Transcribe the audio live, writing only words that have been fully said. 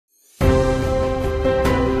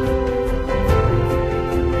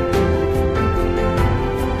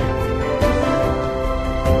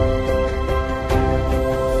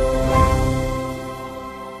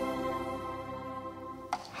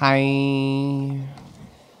Hi.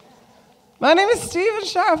 My name is Stephen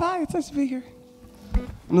Sharpe. Hi, it's nice to be here.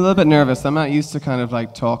 I'm a little bit nervous. I'm not used to kind of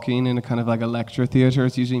like talking in a kind of like a lecture theater.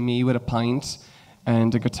 It's usually me with a pint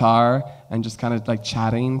and a guitar and just kind of like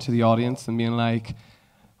chatting to the audience and being like,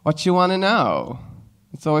 what you want to know?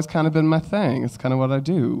 It's always kind of been my thing. It's kind of what I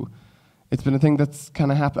do. It's been a thing that's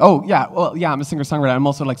kind of happened. Oh, yeah, well, yeah, I'm a singer-songwriter. I'm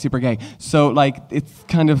also like super gay. So like it's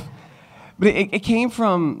kind of, but it came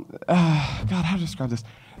from, God, how to describe this?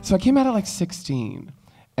 So I came out at like 16.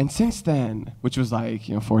 And since then, which was like,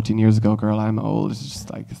 14 years ago, girl, I'm old. It's just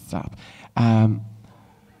like, stop. And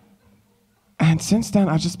since then,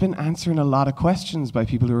 I've just been answering a lot of questions by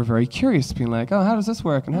people who are very curious, being like, oh, how does this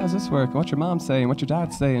work? And how does this work? And what's your mom say? And what's your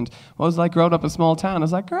dad say? And what was it like growing up in a small town? I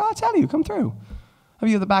was like, girl, I'll tell you, come through. I'll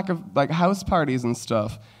be at the back of like house parties and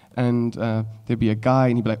stuff. And there'd be a guy,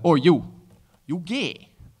 and he'd be like, oh, you gay?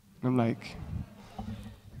 And I'm like,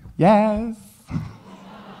 yes.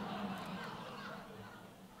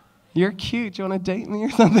 You're cute. Do you want to date me or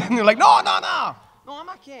something? And they're like, no, I'm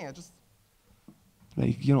not gay. I just,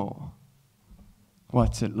 like,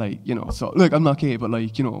 what's it like, so, look, I'm not gay, but,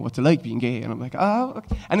 like, what's it like being gay? And I'm like, oh,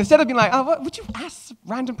 okay. And instead of being like, oh, what, would you ask a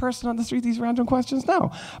random person on the street these random questions? No.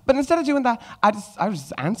 But instead of doing that, I would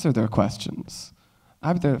just answer their questions. I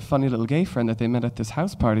have the funny little gay friend that they met at this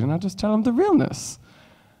house party, and I'll just tell them the realness.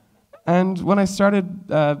 And when I started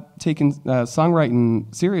taking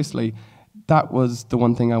songwriting seriously, that was the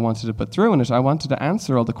one thing I wanted to put through in it. I wanted to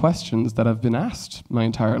answer all the questions that I've been asked my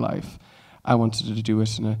entire life. I wanted to do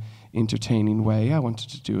it in an entertaining way. I wanted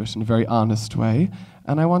to do it in a very honest way.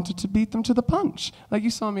 And I wanted to beat them to the punch. Like, you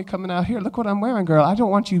saw me coming out here. Look what I'm wearing, girl. I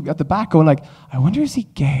don't want you at the back going like, I wonder, is he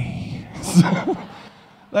gay?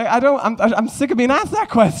 Like, I'm sick of being asked that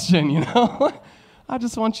question, I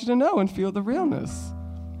just want you to know and feel the realness.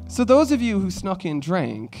 So those of you who snuck in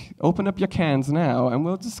drink, open up your cans now, and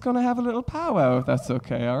we're just going to have a little powwow, if that's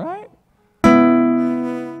okay, all right?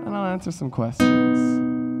 And I'll answer some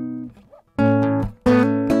questions. A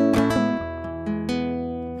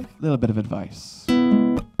little bit of advice.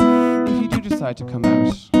 If you do decide to come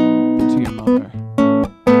out to your mother,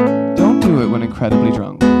 don't do it when incredibly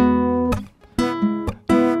drunk.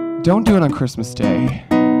 Don't do it on Christmas Day.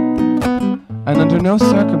 And under no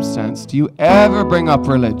circumstance do you ever bring up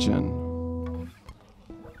religion.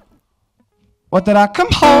 What did I come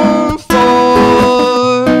home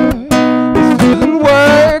for? This isn't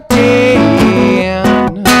working.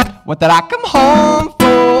 What did I come home for?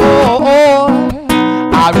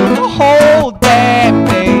 I wrote a whole damn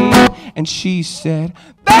thing. And she said,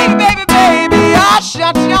 baby, baby, baby, I'll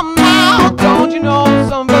shut your mouth. Don't you know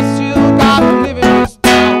some of us still gotta live in this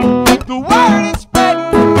town? The word is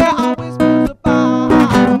spreading, there always goes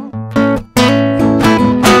about.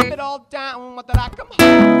 Keep it all down, what did I come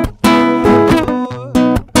home for?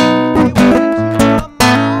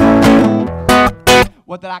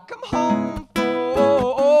 What did I come home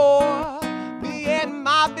for? Me and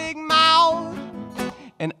my big mouth.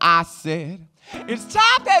 And I said, it's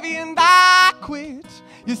top heavy and I quit.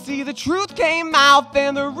 You see, the truth came out,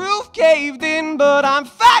 then the roof caved in. But I'm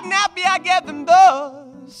fat and happy, I get them the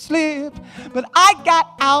slip. But I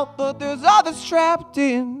got out, but there's others trapped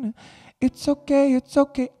in. It's okay,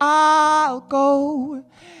 I'll go.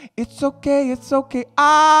 It's okay,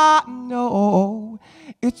 I know.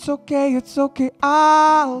 It's okay,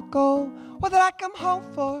 I'll go. What did I come home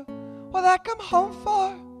for? What did I come home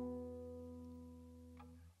for?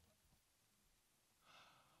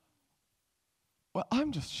 Well,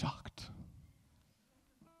 I'm just shocked.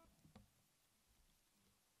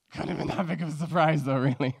 Couldn't have been that big of a surprise, though,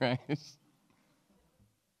 really, right?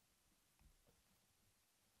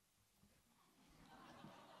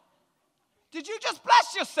 Did you just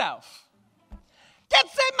bless yourself? Can't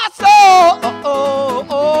save my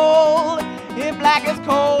soul in black as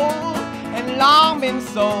coal and long been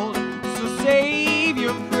sold. So save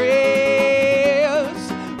your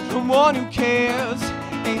prayers from one who cares.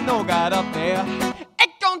 Ain't no God up there.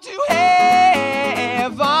 Ain't gone to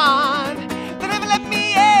heaven. They never let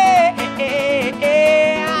me in.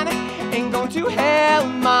 Ain't gone to hell,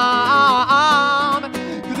 mom.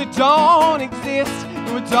 'Cause it don't exist.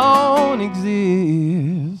 No, it don't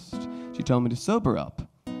exist. She told me to sober up,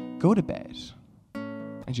 go to bed.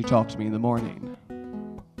 And she talked to me in the morning.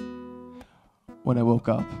 When I woke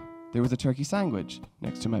up, there was a turkey sandwich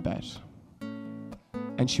next to my bed.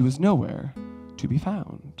 And she was nowhere to be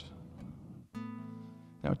found.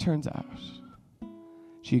 Now it turns out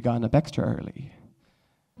she had gotten up extra early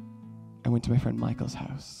and went to my friend Michael's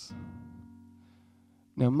house.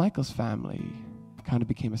 Now Michael's family kind of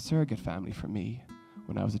became a surrogate family for me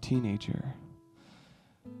when I was a teenager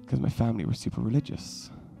because my family were super religious.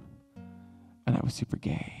 I was super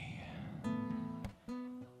gay.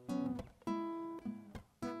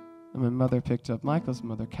 And my mother picked up Michael's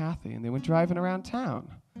mother, Kathy, and they went driving around town.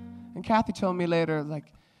 And Kathy told me later,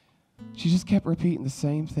 like, she just kept repeating the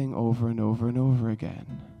same thing over and over and over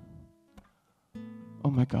again. Oh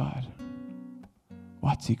my God,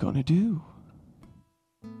 what's he gonna do?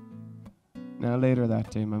 Now later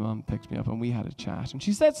that day, my mom picked me up and we had a chat. And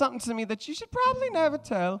she said something to me that you should probably never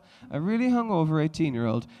tell a really hungover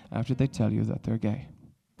 18-year-old after they tell you that they're gay.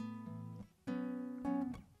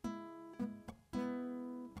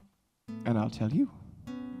 And I'll tell you,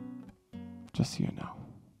 just so you know.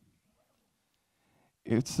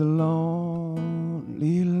 It's a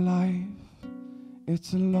lonely life.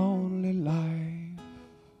 It's a lonely life.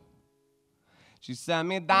 She sat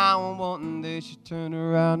me down one day. She turned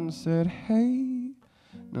around and said, hey,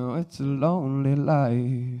 no, it's a lonely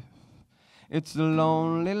life. It's a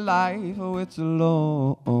lonely life. Oh, it's a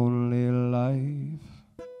lonely life.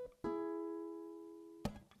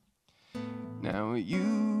 Now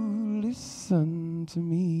you listen to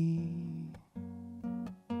me.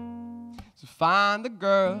 So find a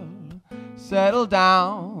girl, settle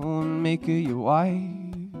down, make her your wife.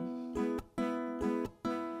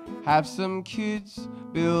 Have some kids,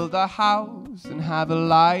 build a house, and have a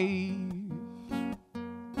life.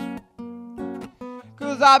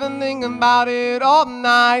 'Cause I've been thinking about it all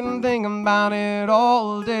night and thinking about it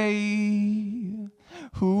all day.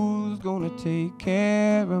 Who's gonna take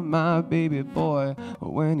care of my baby boy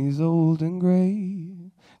when he's old and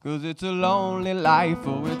gray? 'Cause it's a lonely life,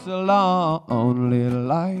 oh, it's a lonely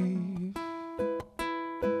life.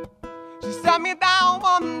 She sat me down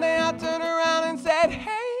one day, I turned around and said,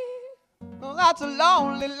 hey, no, that's a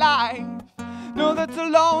lonely life. No, that's a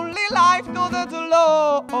lonely life. No, that's a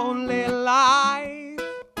lonely life.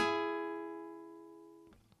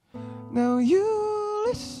 Now you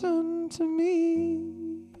listen to me.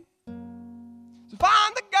 So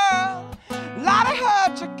find the girl, light of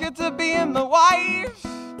her ticket to being the wife.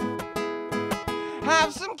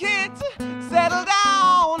 Have some kids, settle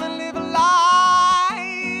down and live a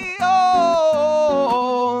life.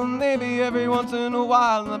 Oh, maybe every once in a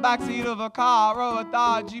while in the backseat of a car or a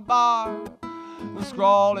dodgy bar,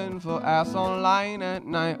 scrolling for ass online at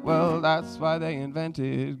night. Well, that's why they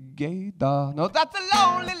invented gaydar. No, that's a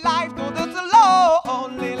lonely life. No, that's a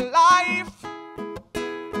lonely life.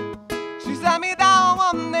 She sat me down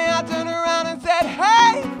one day, I turned around and said,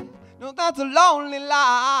 hey, no, that's a lonely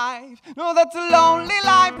life. No, that's a lonely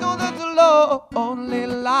life. No, that's a lonely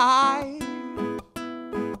life.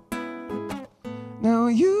 Now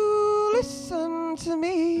you listen to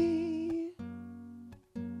me.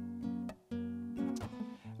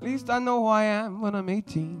 At least I know who I am when I'm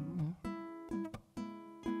 18.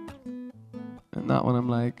 And not when I'm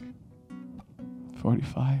like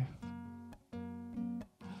 45.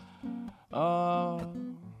 Oh,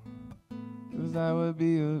 'cause that would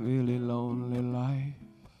be a really lonely life.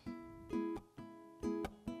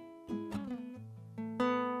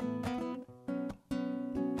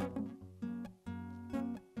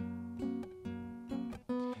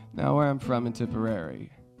 Now where I'm from in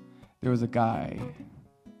Tipperary, there was a guy,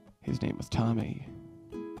 his name was Tommy.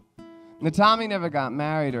 Now Tommy never got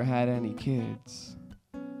married or had any kids,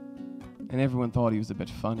 and everyone thought he was a bit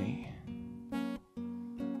funny.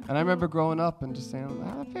 And I remember growing up and just saying,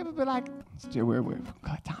 people be like, still we're from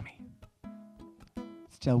Tommy.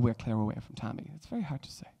 Still we're clear away from Tommy. It's very hard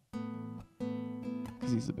to say,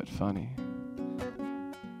 because he's a bit funny.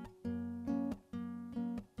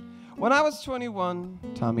 When I was 21,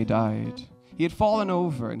 Tommy died. He had fallen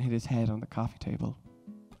over and hit his head on the coffee table.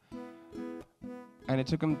 And it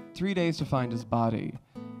took him 3 days to find his body.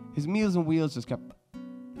 His Meals on Wheels just kept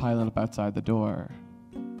piling up outside the door.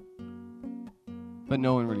 But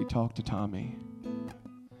no one really talked to Tommy,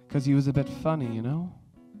 because he was a bit funny, you know?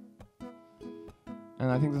 And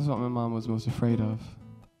I think that's what my mom was most afraid of,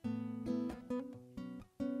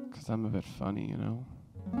 because I'm a bit funny, you know?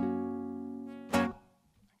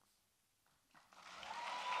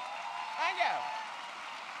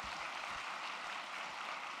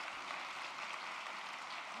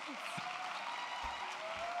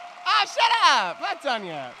 Shut up! Not done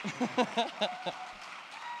yet.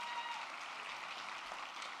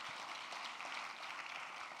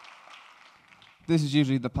 This is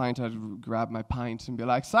usually the point I'd grab my pint and be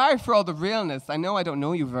like, sorry for all the realness. I know I don't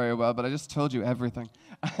know you very well, but I just told you everything.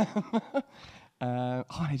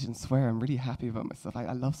 I didn't swear. I'm really happy about myself.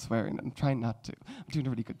 I love swearing. I'm trying not to. I'm doing a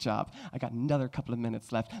really good job. I got another couple of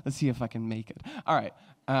minutes left. Let's see if I can make it. All right.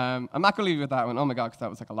 I'm not going to leave you with that one. Oh, my God, because that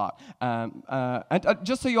was like a lot. And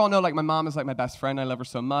just so you all know, like, my mom is like my best friend. I love her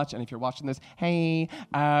so much. And if you're watching this, hey.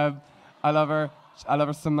 I love her. I love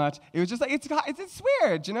her so much. It was just like, it's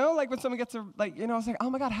weird, you know? Like when someone gets it's like, oh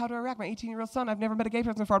my God, how do I react? My 18-year-old son, I've never met a gay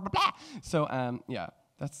person before, blah, blah. So, yeah,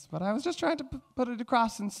 that's what I was just trying to put it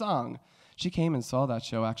across in song. She came and saw that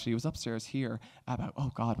show, actually. It was upstairs here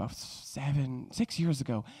about 6 years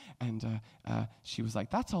ago. And she was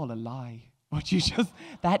like, that's all a lie. But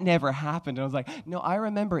that never happened. And I was like, no, I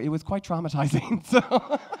remember. It was quite traumatizing. So.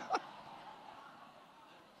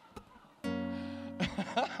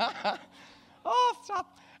 Oh,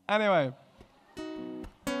 stop. Anyway.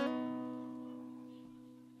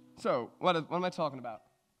 So, what am I talking about?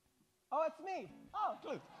 Oh, it's me. Oh,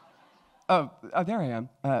 clue. Oh, there I am.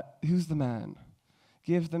 Who's the man?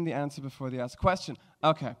 Give them the answer before they ask a question.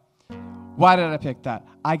 Okay. Why did I pick that?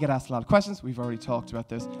 I get asked a lot of questions. We've already talked about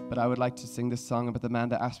this, but I would like to sing this song about the man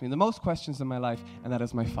that asked me the most questions in my life, and that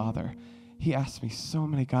is my father. He asked me so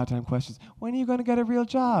many goddamn questions. When are you going to get a real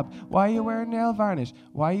job? Why are you wearing nail varnish?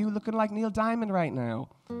 Why are you looking like Neil Diamond right now?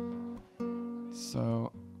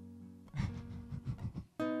 So...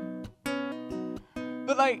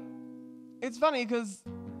 But, like, it's funny because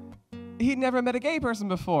he'd never met a gay person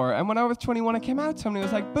before. And when I was 21, it came out to him, and he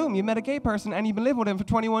was like, boom, you met a gay person, and you've been living with him for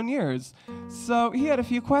 21 years. So he had a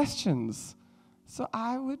few questions. So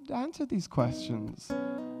I would answer these questions.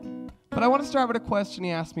 But I want to start with a question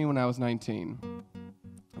he asked me when I was 19.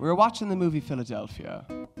 We were watching the movie Philadelphia.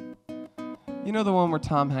 You know, the one where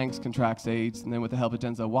Tom Hanks contracts AIDS and then with the help of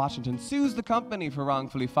Denzel Washington sues the company for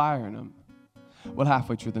wrongfully firing him. Well,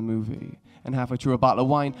 halfway through the movie and halfway through a bottle of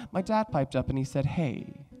wine, my dad piped up and he said,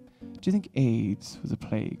 hey, do you think AIDS was a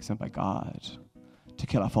plague sent by God to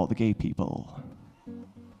kill off all the gay people?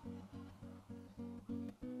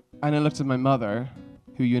 And I looked at my mother,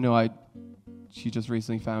 who she just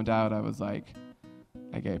recently found out I was like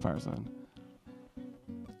a gay person.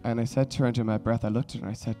 And I said to her under my breath, I looked at her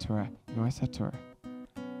and I said to her,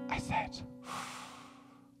 I said,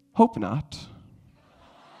 hope not.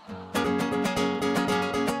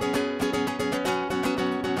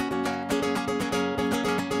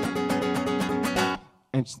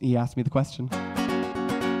 And he asked me the question,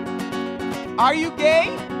 are you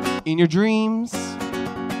gay in your dreams?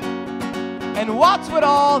 And what's with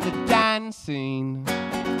all the dancing?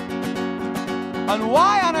 And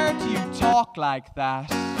why on earth do you talk like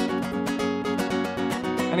that?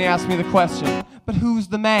 And he asked me the question, but who's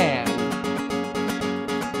the man?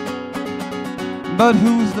 But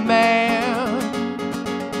who's the man?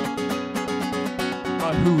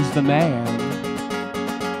 But who's the man?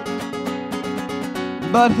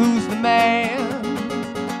 But who's the man?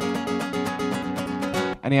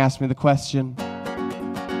 And he asked me the question,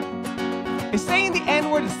 is saying the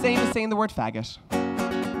N-word the same as saying the word faggot?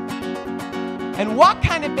 And what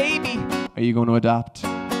kind of baby are you going to adopt?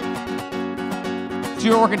 So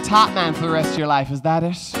you're working top man for the rest of your life, is that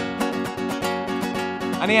it?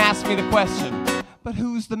 And he asked me the question, but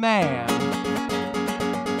who's the man?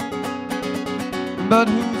 But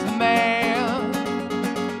who's the man?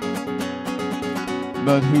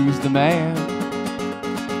 But who's the man?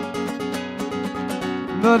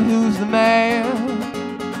 But who's the man?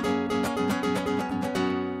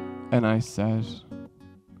 And I said,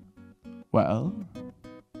 well,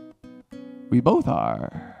 we both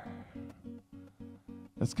are.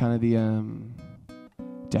 That's kind of the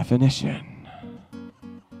definition.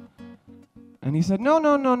 And he said,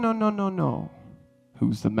 no.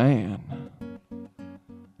 Who's the man?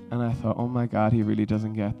 And I thought, oh my God, he really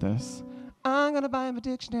doesn't get this. I'm going to buy him a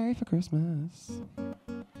dictionary for Christmas.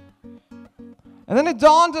 And then it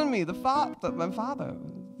dawned on me, my father,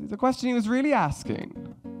 the question he was really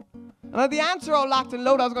asking. And I had the answer all locked and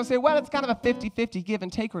loaded. I was going to say, well, it's kind of a 50-50 give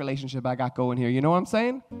and take relationship I got going here. You know what I'm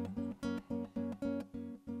saying?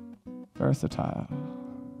 Versatile.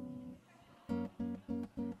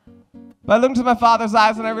 But I looked into my father's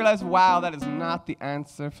eyes and I realized, wow, that is not the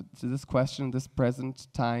answer to this question, this present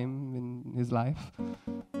time in his life.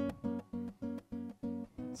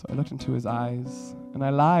 So I looked into his eyes and I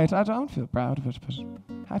lied. I don't feel proud of it, but it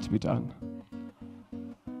had to be done.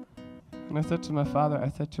 And I said to my father,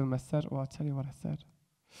 well, I'll tell you what I said.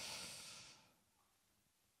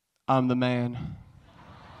 I'm the man.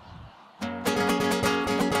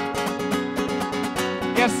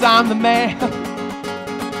 Yes, I'm the man.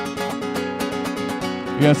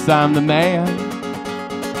 Yes, I'm the man.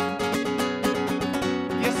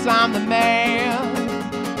 Yes, I'm the man.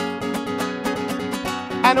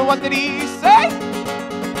 And what did he say?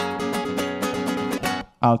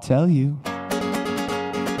 I'll tell you.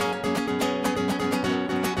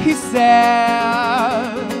 He said,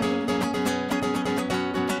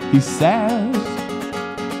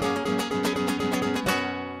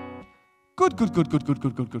 Good.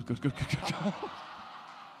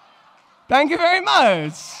 Thank you very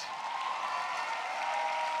much.